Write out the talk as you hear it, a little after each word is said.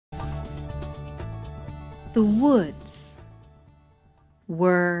The woods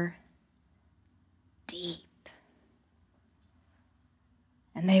were deep,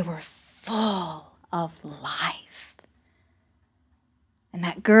 and they were full of life. And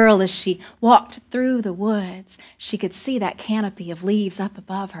that girl, as she walked through the woods, she could see that canopy of leaves up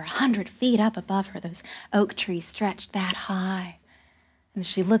above her, 100 feet up above her. Those oak trees stretched that high. And as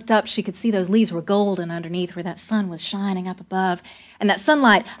she looked up, she could see those leaves were golden underneath where that sun was shining up above. And that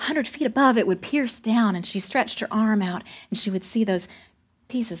sunlight, 100 feet above it, would pierce down, and she stretched her arm out, and she would see those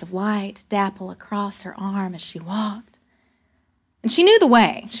pieces of light dapple across her arm as she walked. And she knew the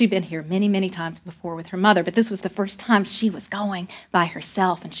way. She'd been here many, many times before with her mother, but this was the first time she was going by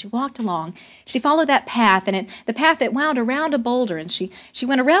herself. And she walked along. She followed that path, and the path that wound around a boulder, and she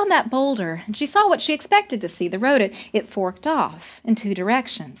went around that boulder, and she saw what she expected to see. The road, it forked off in 2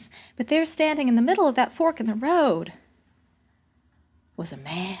 directions. But there, standing in the middle of that fork in the road, was a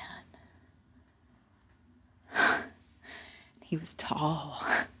man. He was tall.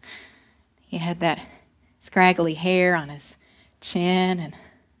 He had that scraggly hair on his chin and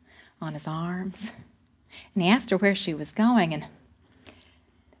on his arms. And he asked her where she was going.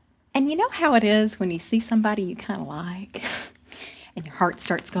 And you know how it is when you see somebody you kind of like, and your heart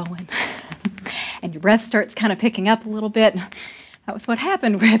starts going, and your breath starts kind of picking up a little bit. That was what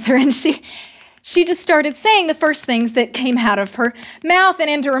happened with her. And she just started saying the first things that came out of her mouth and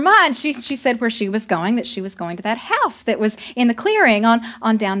into her mind. She said where she was going, that she was going to that house that was in the clearing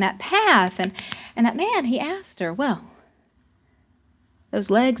on down that path. And that man, he asked her, "Well, those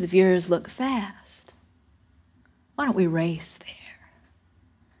legs of yours look fast. Why don't we race there?"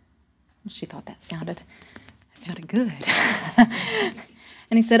 And she thought that sounded good.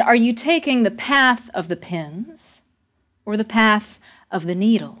 And he said, "Are you taking the path of the pins or the path of the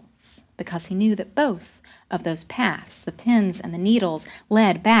needles?" Because he knew that both of those paths, the pins and the needles,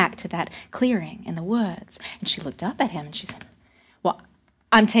 led back to that clearing in the woods. And she looked up at him and she said, "Well,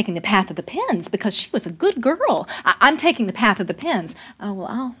 I'm taking the path of the pins because she was a good girl. I'm taking the path of the pins." "Oh,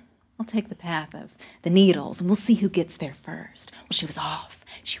 well, I'll take the path of the needles, and we'll see who gets there first." Well, she was off.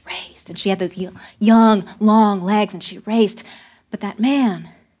 She raced, and she had those young, long legs, and she raced. But that man,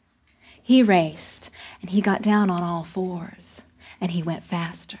 he raced, and he got down on all fours, and he went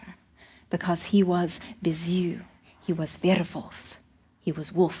faster because he was Bizu. He was Werwolf. He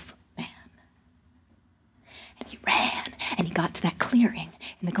was Wolf Man. And he ran, and he got to that clearing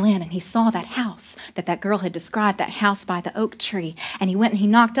in the glen, and he saw that house that girl had described, that house by the oak tree. And he went and he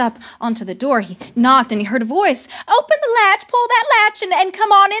knocked up onto the door. He knocked, and he heard a voice, "Open the latch, pull that latch, and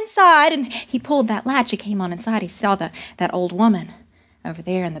come on inside." And he pulled that latch. He came on inside. He saw that old woman over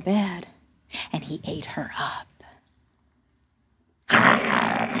there in the bed, and he ate her up.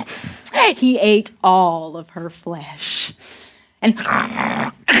 He ate all of her flesh, and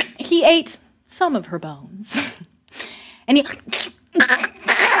he ate some of her bones. And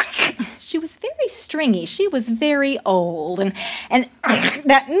she was very stringy. She was very old. And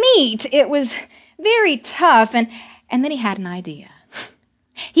that meat, it was very tough. And then he had an idea.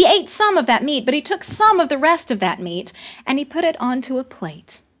 He ate some of that meat, but he took some of the rest of that meat, and he put it onto a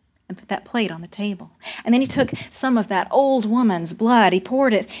plate and put that plate on the table. And then he took some of that old woman's blood. He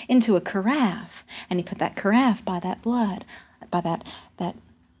poured it into a carafe, and he put that carafe by that blood, by that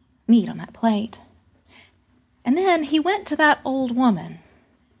meat on that plate. And then he went to that old woman,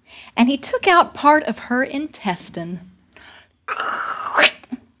 and he took out part of her intestine.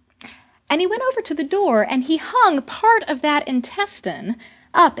 And he went over to the door, and he hung part of that intestine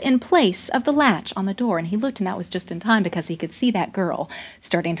up in place of the latch on the door. And he looked, and that was just in time because he could see that girl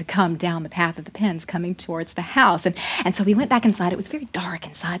starting to come down the path of the pins coming towards the house. And so he went back inside. It was very dark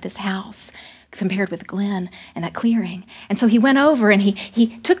inside this house compared with the glen and that clearing. And so he went over, and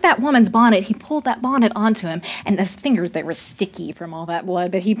he took that woman's bonnet. He pulled that bonnet onto him, and his fingers, they were sticky from all that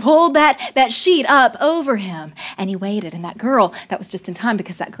blood, but he pulled that sheet up over him, and he waited. And that girl, that was just in time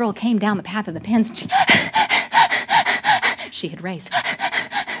because that girl came down the path of the pins, and she had raced.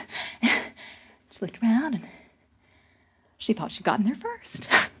 She looked around, and she thought she'd gotten there first.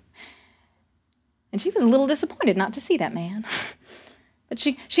 And she was a little disappointed not to see that man. But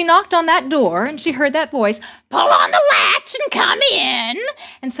she knocked on that door, and she heard that voice, "Pull on the latch and come in."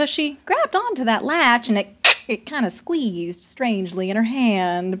 And so she grabbed onto that latch, and it kind of squeezed strangely in her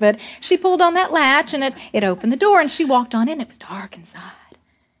hand. But she pulled on that latch, and it opened the door, and she walked on in. It was dark inside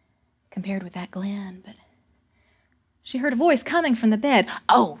compared with that glen, but she heard a voice coming from the bed.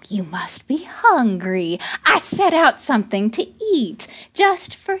 "Oh, you must be hungry. I set out something to eat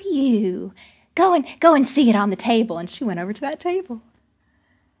just for you. Go and see it on the table." And she went over to that table.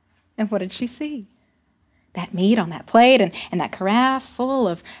 And what did she see? that meat on that plate and that carafe full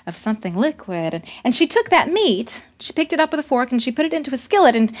of something liquid. And she took that meat, she picked it up with a fork, and she put it into a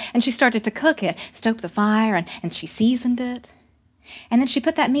skillet, and she started to cook it, stoked the fire, and she seasoned it. And then she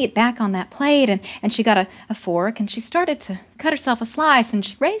put that meat back on that plate, and she got a fork, and she started to cut herself a slice, and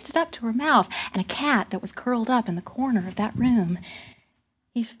she raised it up to her mouth, and a cat that was curled up in the corner of that room,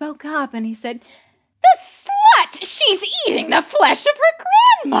 he spoke up, and he said, "The slut! She's eating the flesh of her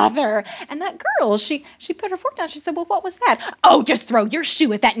grandmother!" And that girl, she put her fork down. She said, "Well, what was that?" "Oh, just throw your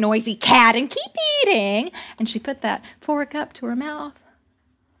shoe at that noisy cat and keep eating." And she put that fork up to her mouth.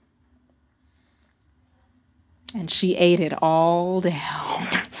 And she ate it all down.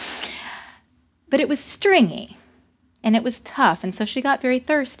 But it was stringy, and it was tough, and so she got very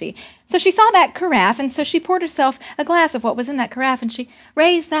thirsty. So she saw that carafe, and so she poured herself a glass of what was in that carafe, and she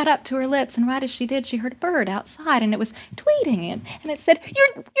raised that up to her lips, and right as she did, she heard a bird outside, and it was tweeting, and it said,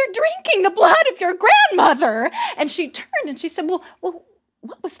 You're drinking the blood of your grandmother!" And she turned, and she said, Well,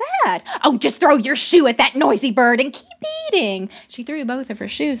 what was that?" "Oh, just throw your shoe at that noisy bird and keep eating." She threw both of her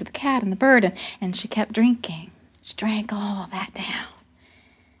shoes at the cat and the bird, and she kept drinking. She drank all that down,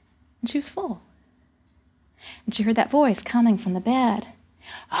 and she was full. And she heard that voice coming from the bed.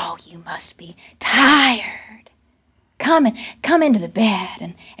 "Oh, you must be tired. Come into the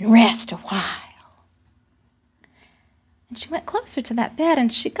bed and rest a while." And she went closer to that bed,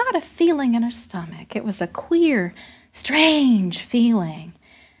 and she got a feeling in her stomach. It was a queer, strange feeling.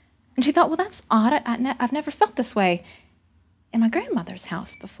 And she thought, well, that's odd. I've never felt this way in my grandmother's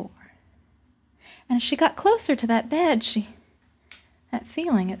house before. And as she got closer to that bed, that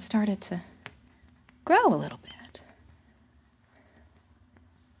feeling, it started to grow a little bit.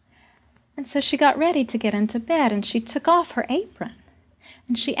 And so she got ready to get into bed, and she took off her apron.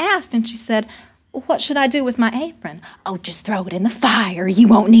 And she asked, and she said, "What should I do with my apron?" "Oh, just throw it in the fire. You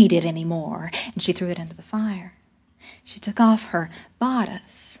won't need it anymore." And she threw it into the fire. She took off her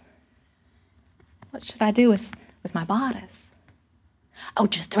bodice. "What should I do with my bodice?" "Oh,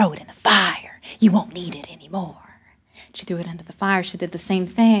 just throw it in the fire. You won't need it anymore." She threw it into the fire. She did the same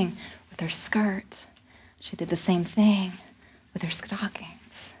thing with her skirt. She did the same thing with her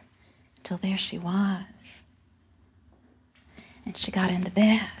stockings, until there she was. And she got into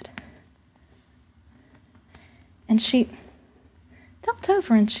bed. And she felt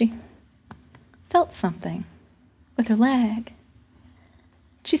over, and she felt something with her leg.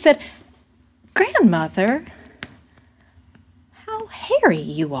 She said, "Grandmother, how hairy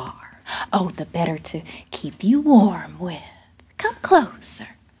you are. Oh, the better to keep you warm with. Come closer."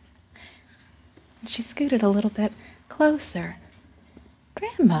 And she scooted a little bit closer.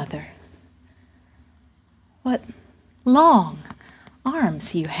 "Grandmother, what long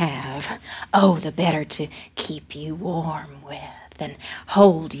arms you have. Oh, the better to keep you warm with and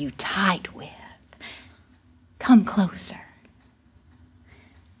hold you tight with. Come closer."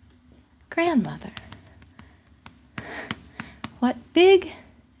 "Grandmother, what big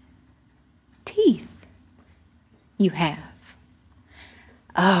teeth you have.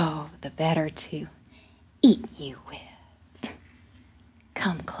 Oh, the better to eat you with.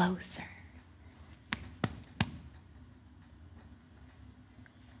 Come closer."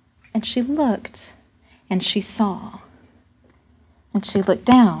 And she looked, and she saw, and she looked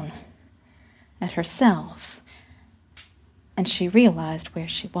down at herself, and she realized where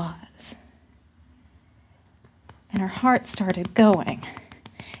she was. And her heart started going,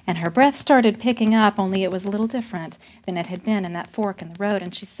 and her breath started picking up, only it was a little different than it had been in that fork in the road.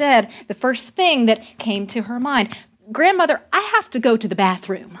 And she said the first thing that came to her mind, "Grandmother, I have to go to the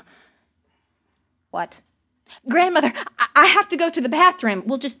bathroom." "What?" "Grandmother, I have to go to the bathroom."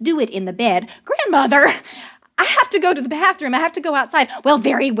 "We'll just do it in the bed." "Grandmother, I have to go to the bathroom. I have to go outside." "Well,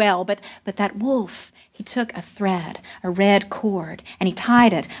 very well." But that wolf, he took a thread, a red cord, and he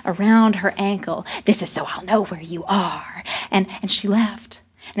tied it around her ankle. "This is so I'll know where you are." And she left.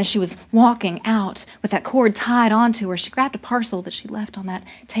 And as she was walking out with that cord tied onto her, she grabbed a parcel that she left on that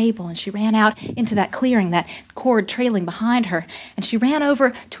table, and she ran out into that clearing, that cord trailing behind her. And she ran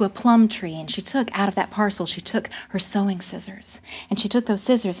over to a plum tree, and she took out of that parcel, she took her sewing scissors. And she took those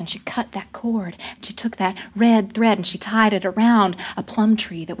scissors, and she cut that cord. And she took that red thread, and she tied it around a plum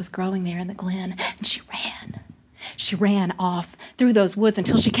tree that was growing there in the glen. And she ran. She ran off through those woods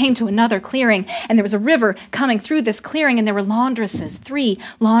until she came to another clearing, and there was a river coming through this clearing, and there were laundresses, 3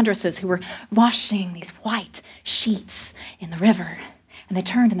 laundresses who were washing these white sheets in the river. And they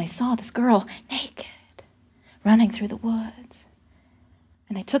turned and they saw this girl naked running through the woods.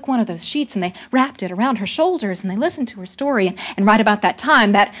 And they took one of those sheets and they wrapped it around her shoulders, and they listened to her story. And right about that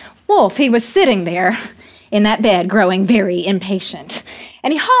time, that wolf, he was sitting there in that bed, growing very impatient.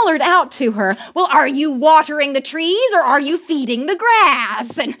 And he hollered out to her, "Well, are you watering the trees or are you feeding the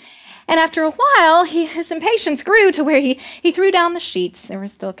grass?" And after a while, his impatience grew to where he threw down the sheets. They were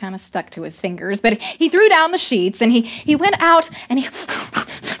still kind of stuck to his fingers, but he threw down the sheets, and he went out, and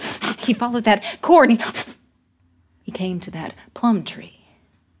he followed that cord, and he came to that plum tree.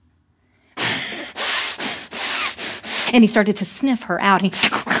 And he started to sniff her out.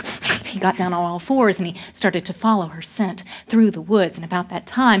 He got down on all fours, and he started to follow her scent through the woods. And about that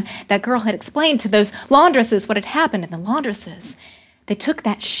time, that girl had explained to those laundresses what had happened. And the laundresses, they took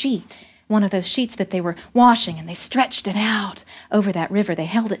that sheet, one of those sheets that they were washing, and they stretched it out over that river. They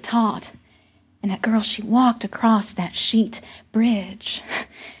held it taut. And that girl, she walked across that sheet bridge.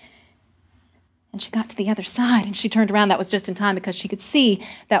 And she got to the other side, and she turned around. That was just in time because she could see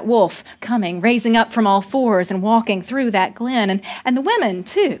that wolf coming, raising up from all fours and walking through that glen. And the women,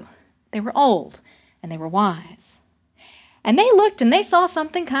 too, they were old and they were wise. And they looked and they saw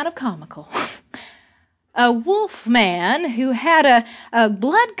something kind of comical. A wolf man who had a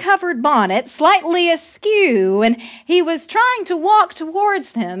blood-covered bonnet slightly askew, and he was trying to walk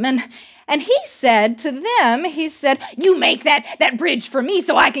towards them. And he said to them, he said, "You make that bridge for me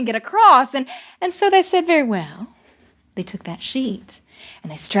so I can get across." And so they said, "Very well." They took that sheet and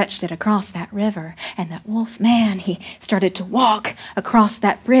they stretched it across that river. And that wolf man, he started to walk across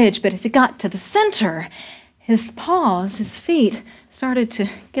that bridge. But as he got to the center, his paws, his feet, started to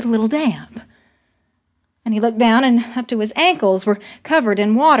get a little damp. And he looked down, and up to his ankles were covered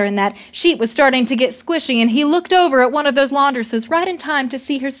in water, and that sheet was starting to get squishy. And he looked over at one of those laundresses right in time to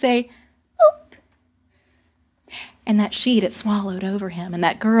see her say, "Oop." And that sheet, it swallowed over him. And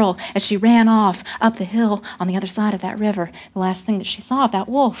that girl, as she ran off up the hill on the other side of that river, the last thing that she saw of that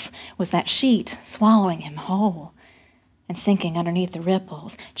wolf was that sheet swallowing him whole and sinking underneath the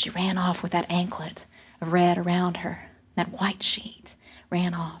ripples. She ran off with that anklet of red around her. That white sheet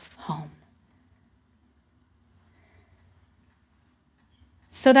ran off home.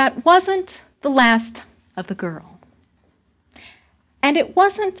 So that wasn't the last of the girl. And it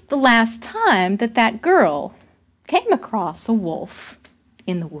wasn't the last time that that girl came across a wolf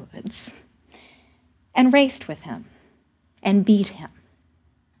in the woods and raced with him and beat him.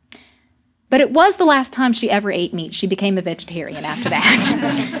 But it was the last time she ever ate meat. She became a vegetarian after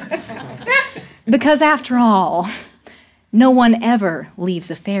that. Because after all, no one ever leaves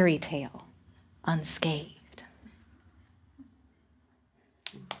a fairy tale unscathed.